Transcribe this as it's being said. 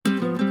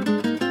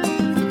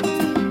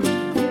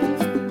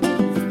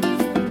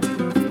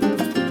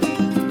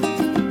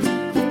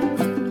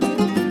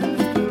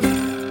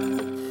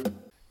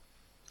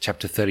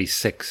Chapter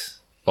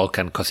 36,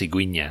 Volcan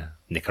Cosiguina,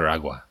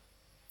 Nicaragua.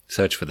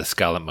 Search for the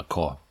Scarlet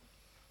Macaw.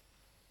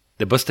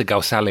 The bus to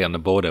Gausale on the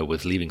border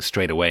was leaving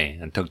straight away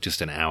and took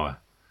just an hour.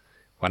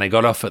 When I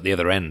got off at the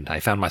other end, I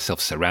found myself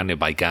surrounded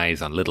by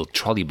guys on little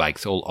trolley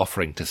bikes all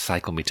offering to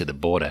cycle me to the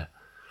border.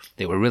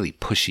 They were really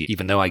pushy,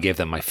 even though I gave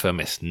them my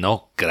firmest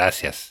 "no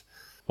gracias."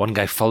 One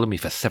guy followed me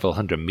for several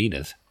hundred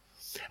meters.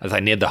 As I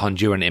neared the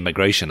Honduran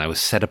immigration, I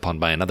was set upon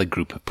by another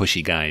group of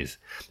pushy guys,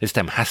 this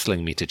time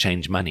hassling me to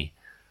change money.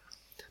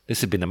 This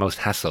had been the most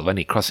hassle of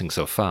any crossing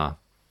so far.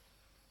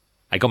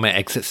 I got my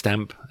exit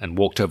stamp and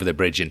walked over the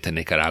bridge into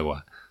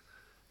Nicaragua,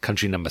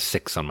 country number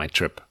 6 on my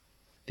trip.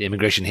 The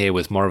immigration here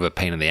was more of a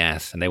pain in the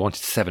ass, and they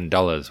wanted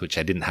 $7, which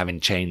I didn't have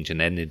in change,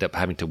 and ended up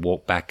having to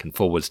walk back and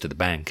forwards to the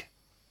bank.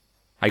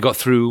 I got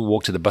through,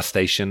 walked to the bus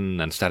station,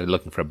 and started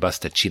looking for a bus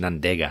to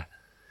Chinandega.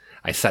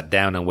 I sat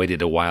down and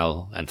waited a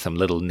while, and some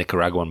little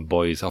Nicaraguan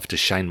boys offered to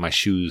shine my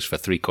shoes for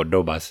 3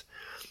 cordobas,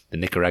 the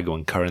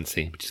Nicaraguan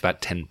currency, which is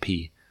about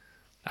 10p.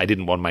 I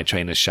didn't want my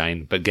trainers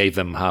shine, but gave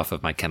them half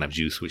of my can of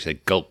juice, which they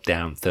gulped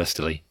down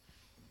thirstily.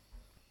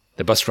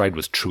 The bus ride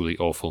was truly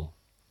awful.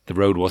 The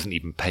road wasn't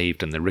even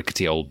paved, and the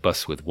rickety old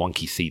bus with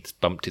wonky seats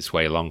bumped its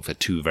way along for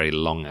 2 very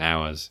long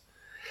hours.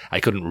 I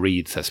couldn't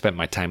read, so I spent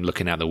my time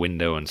looking out the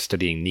window and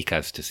studying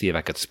Nicas to see if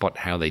I could spot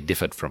how they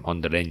differed from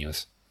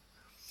Hondureños.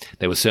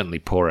 They were certainly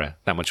poorer,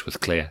 that much was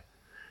clear.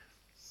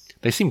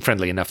 They seemed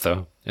friendly enough,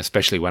 though,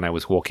 especially when I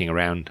was walking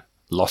around,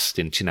 lost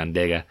in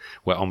Chinandega,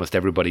 where almost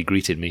everybody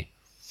greeted me.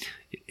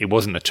 It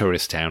wasn't a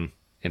tourist town.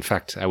 In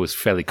fact, I was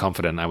fairly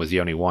confident I was the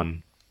only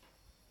one.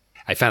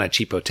 I found a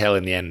cheap hotel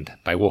in the end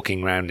by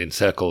walking round in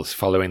circles,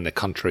 following the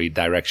contrary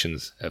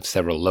directions of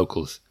several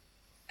locals.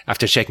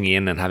 After checking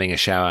in and having a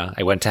shower,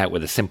 I went out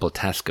with the simple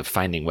task of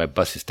finding where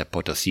buses to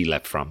Potosí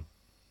left from.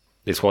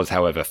 This was,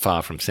 however,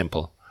 far from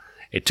simple.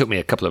 It took me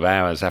a couple of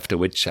hours, after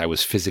which I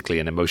was physically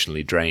and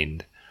emotionally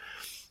drained.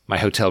 My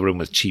hotel room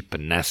was cheap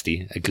and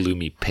nasty, a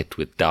gloomy pit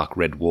with dark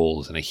red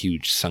walls and a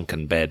huge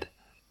sunken bed.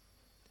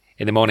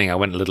 In the morning I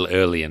went a little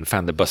early and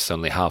found the bus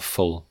only half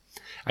full.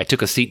 I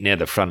took a seat near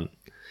the front.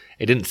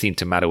 It didn't seem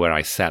to matter where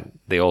I sat,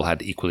 they all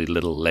had equally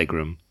little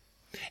legroom.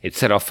 It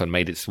set off and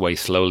made its way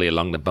slowly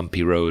along the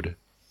bumpy road.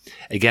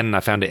 Again I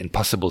found it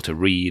impossible to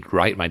read,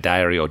 write my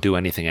diary, or do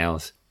anything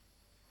else.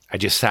 I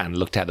just sat and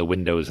looked out the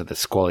windows at the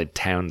squalid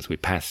towns we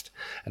passed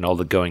and all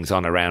the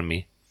goings-on around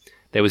me.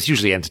 There was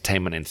usually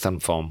entertainment in some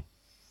form.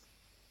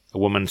 A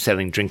woman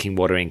selling drinking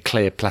water in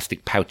clear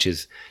plastic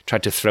pouches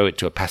tried to throw it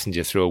to a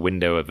passenger through a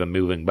window of a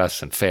moving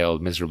bus and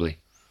failed miserably.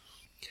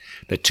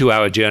 The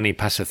 2-hour journey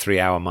passed the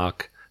 3-hour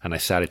mark, and I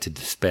started to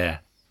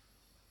despair.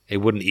 It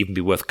wouldn't even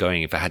be worth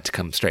going if I had to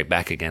come straight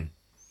back again.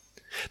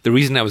 The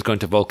reason I was going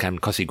to Volcan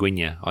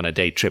Cosiguina on a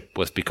day trip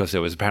was because there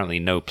was apparently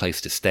no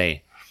place to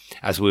stay.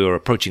 As we were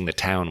approaching the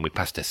town, we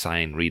passed a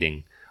sign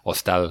reading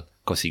Hostal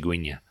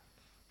Cosiguina.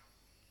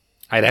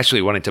 I had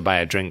actually wanted to buy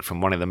a drink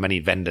from one of the many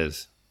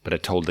vendors, but I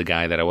told the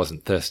guy that I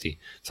wasn't thirsty,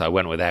 so I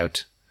went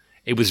without.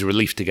 It was a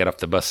relief to get off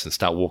the bus and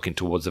start walking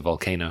towards the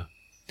volcano.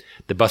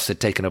 The bus had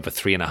taken over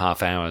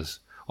 3.5 hours,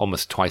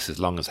 almost twice as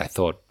long as I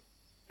thought.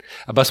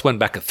 A bus went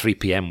back at 3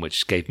 p.m,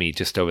 which gave me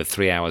just over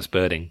 3 hours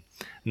birding,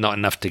 not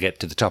enough to get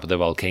to the top of the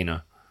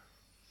volcano.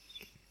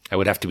 I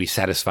would have to be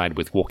satisfied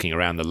with walking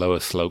around the lower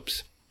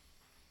slopes.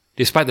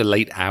 Despite the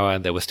late hour,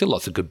 there were still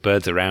lots of good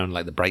birds around,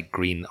 like the bright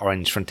green,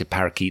 orange-fronted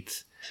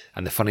parakeets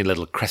and the funny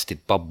little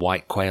crested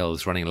bob-white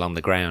quails running along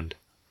the ground.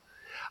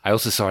 I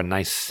also saw a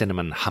nice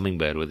cinnamon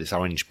hummingbird with its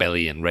orange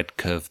belly and red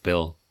curved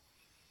bill.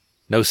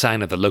 No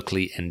sign of the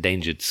locally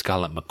endangered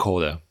scarlet macaw,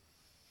 though.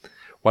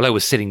 While I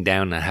was sitting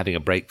down and having a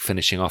break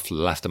finishing off the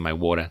last of my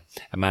water,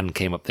 a man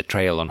came up the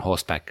trail on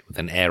horseback with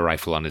an air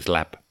rifle on his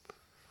lap.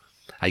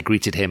 I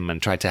greeted him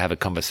and tried to have a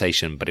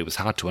conversation, but it was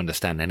hard to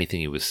understand anything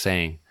he was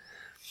saying.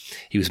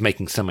 He was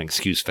making some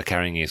excuse for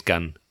carrying his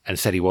gun, and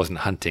said he wasn't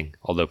hunting,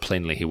 although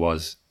plainly he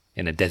was,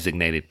 in a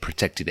designated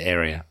protected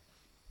area.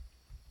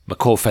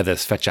 Macaw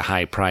feathers fetch a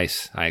high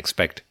price, I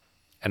expect,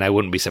 and I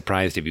wouldn't be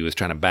surprised if he was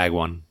trying to bag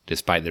one,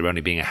 despite there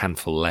only being a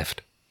handful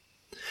left.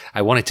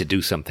 I wanted to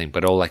do something,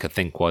 but all I could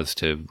think was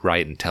to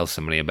write and tell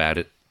somebody about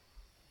it.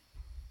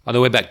 On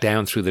the way back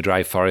down through the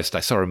dry forest,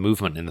 I saw a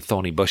movement in the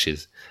thorny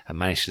bushes and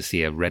managed to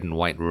see a red and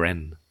white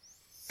wren.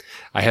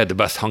 I heard the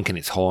bus honking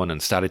its horn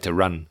and started to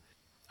run.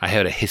 I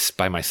heard a hiss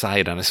by my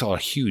side and I saw a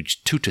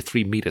huge 2 to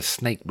 3 meter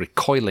snake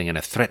recoiling in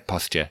a threat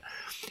posture.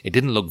 It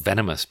didn't look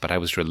venomous, but I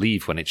was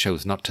relieved when it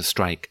chose not to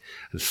strike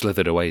and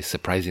slithered away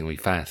surprisingly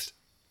fast.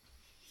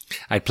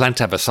 I planned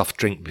to have a soft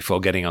drink before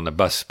getting on the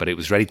bus, but it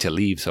was ready to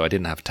leave, so I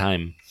didn't have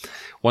time.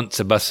 Once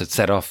the bus had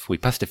set off, we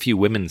passed a few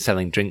women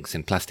selling drinks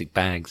in plastic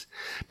bags,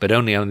 but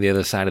only on the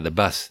other side of the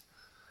bus.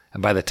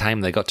 And by the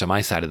time they got to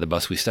my side of the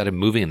bus, we started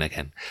moving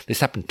again.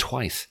 This happened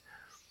twice.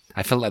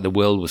 I felt like the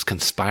world was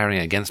conspiring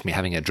against me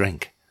having a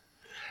drink.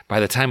 By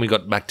the time we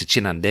got back to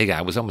Chinandega,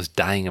 I was almost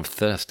dying of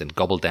thirst and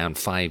gobbled down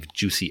 5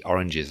 juicy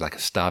oranges like a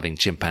starving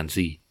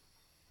chimpanzee.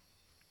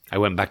 I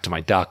went back to my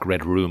dark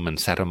red room and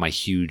sat on my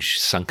huge,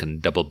 sunken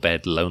double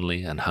bed,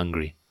 lonely and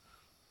hungry.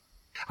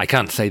 I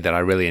can't say that I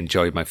really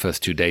enjoyed my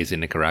first 2 days in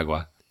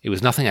Nicaragua. It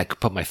was nothing I could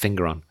put my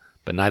finger on,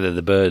 but neither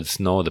the birds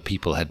nor the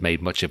people had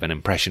made much of an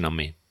impression on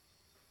me.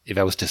 If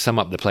I was to sum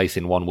up the place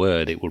in one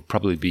word, it would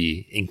probably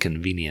be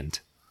inconvenient.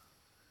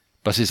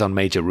 Buses on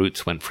major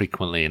routes went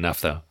frequently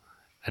enough, though,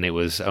 and it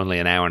was only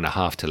an hour and a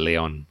half to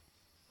Leon.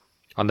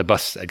 On the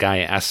bus, a guy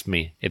asked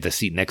me if the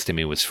seat next to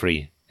me was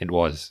free. It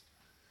was.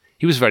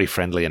 He was very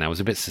friendly, and I was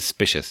a bit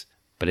suspicious,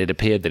 but it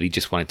appeared that he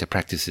just wanted to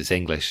practice his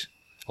English,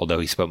 although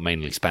he spoke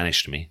mainly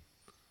Spanish to me.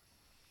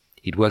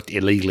 He'd worked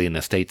illegally in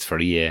the States for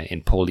a year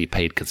in poorly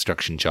paid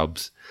construction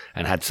jobs,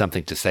 and had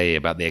something to say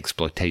about the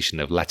exploitation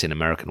of Latin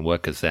American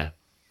workers there.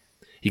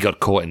 He got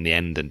caught in the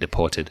end and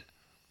deported.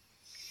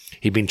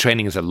 He'd been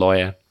training as a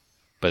lawyer,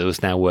 but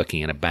was now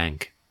working in a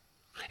bank.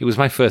 It was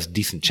my first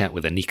decent chat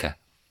with a Nica.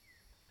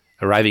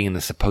 Arriving in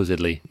the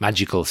supposedly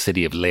magical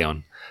city of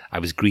Leon, I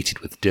was greeted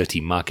with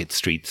dirty market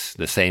streets,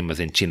 the same as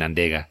in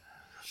Chinandega.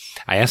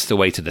 I asked the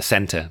way to the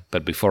center,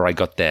 but before I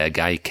got there, a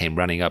guy came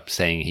running up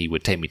saying he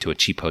would take me to a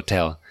cheap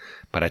hotel,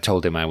 but I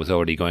told him I was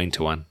already going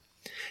to one.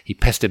 He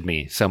pestered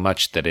me so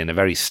much that in a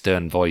very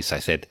stern voice I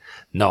said,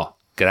 "No,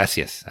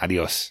 gracias,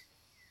 adios."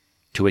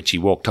 To which he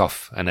walked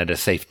off and at a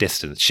safe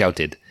distance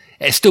shouted,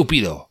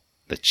 "Estúpido!"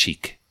 The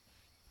cheek.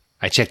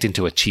 I checked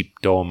into a cheap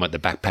dorm at the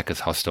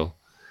backpackers' hostel.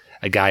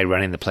 A guy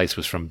running the place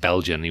was from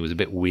Belgium. He was a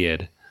bit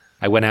weird.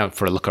 I went out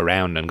for a look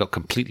around and got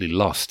completely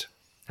lost.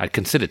 I'd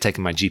considered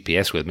taking my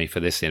GPS with me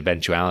for this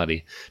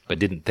eventuality, but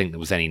didn't think there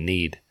was any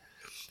need.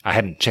 I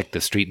hadn't checked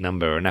the street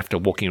number, and after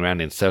walking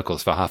around in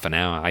circles for half an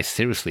hour, I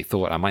seriously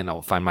thought I might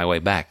not find my way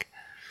back.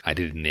 I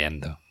did in the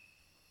end, though.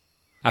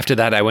 After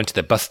that, I went to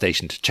the bus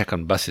station to check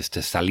on buses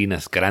to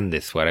Salinas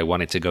Grandes, where I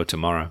wanted to go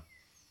tomorrow.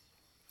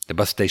 The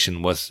bus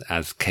station was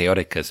as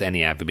chaotic as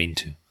any I've been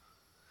to.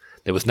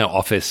 There was no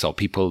office or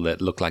people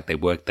that looked like they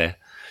worked there,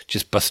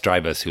 just bus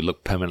drivers who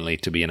looked permanently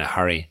to be in a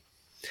hurry.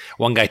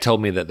 One guy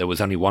told me that there was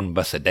only one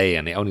bus a day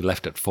and it only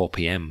left at 4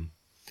 p.m.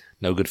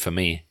 No good for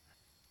me.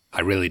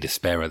 I really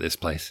despair at this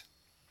place.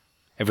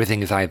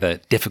 Everything is either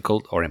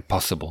difficult or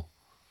impossible.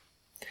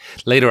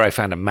 Later I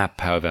found a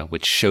map, however,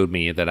 which showed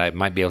me that I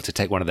might be able to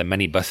take one of the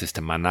many buses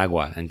to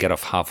Managua and get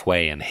off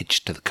halfway and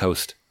hitch to the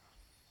coast.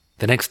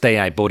 The next day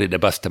I boarded a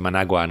bus to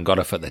Managua and got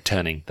off at the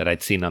turning that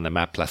I'd seen on the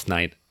map last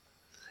night.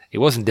 It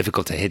wasn't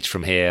difficult to hitch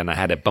from here, and I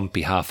had a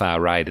bumpy half-hour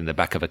ride in the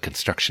back of a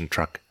construction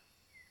truck.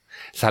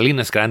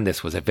 Salinas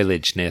Grandes was a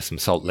village near some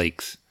salt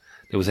lakes.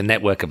 There was a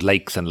network of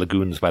lakes and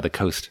lagoons by the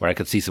coast where I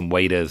could see some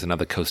waders and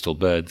other coastal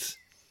birds.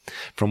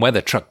 From where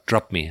the truck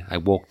dropped me, I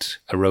walked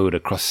a road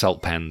across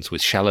salt pans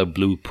with shallow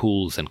blue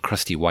pools and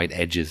crusty white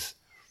edges.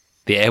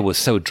 The air was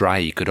so dry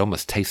you could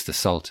almost taste the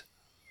salt.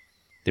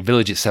 The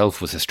village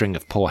itself was a string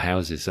of poor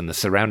houses, and the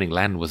surrounding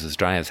land was as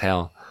dry as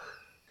hell.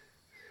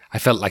 I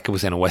felt like I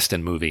was in a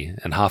Western movie,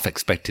 and half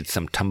expected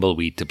some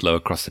tumbleweed to blow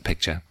across the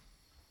picture.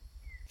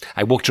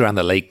 I walked around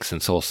the lakes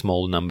and saw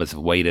small numbers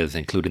of waders,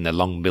 including the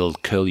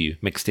long-billed curlew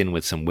mixed in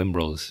with some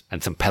whimbrels,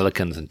 and some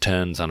pelicans and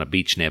terns on a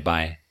beach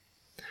nearby.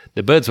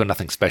 The birds were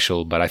nothing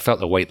special, but I felt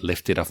the weight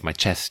lifted off my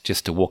chest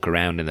just to walk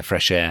around in the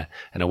fresh air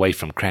and away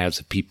from crowds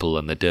of people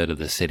and the dirt of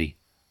the city.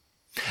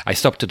 I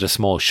stopped at a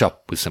small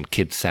shop with some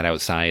kids sat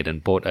outside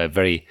and bought a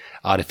very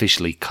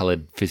artificially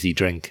coloured fizzy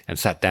drink and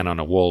sat down on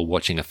a wall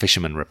watching a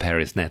fisherman repair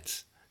his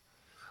nets.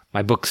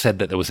 My book said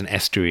that there was an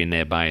estuary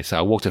nearby, so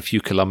I walked a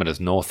few kilometres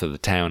north of the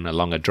town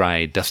along a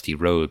dry, dusty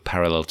road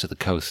parallel to the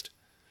coast.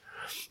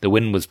 The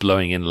wind was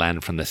blowing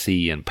inland from the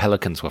sea, and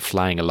pelicans were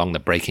flying along the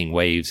breaking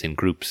waves in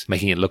groups,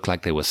 making it look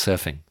like they were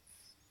surfing.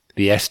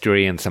 The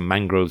estuary and some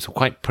mangroves were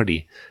quite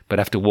pretty, but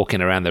after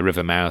walking around the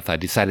river mouth, I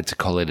decided to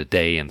call it a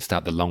day and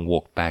start the long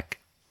walk back.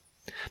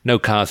 No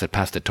cars had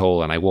passed at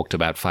all, and I walked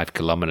about 5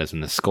 kilometres in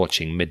the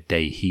scorching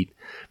midday heat,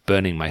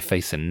 burning my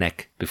face and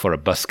neck before a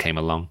bus came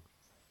along.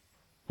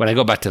 When I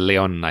got back to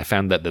Leon, I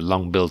found that the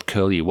long-billed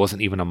curlew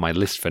wasn't even on my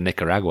list for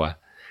Nicaragua.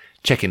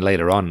 Checking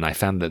later on, I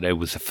found that it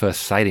was the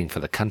first sighting for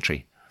the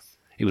country.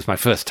 It was my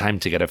first time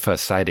to get a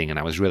first sighting, and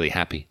I was really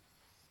happy.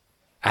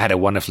 I had a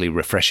wonderfully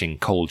refreshing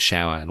cold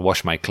shower and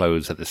washed my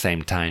clothes at the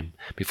same time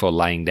before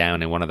lying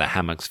down in one of the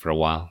hammocks for a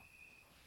while.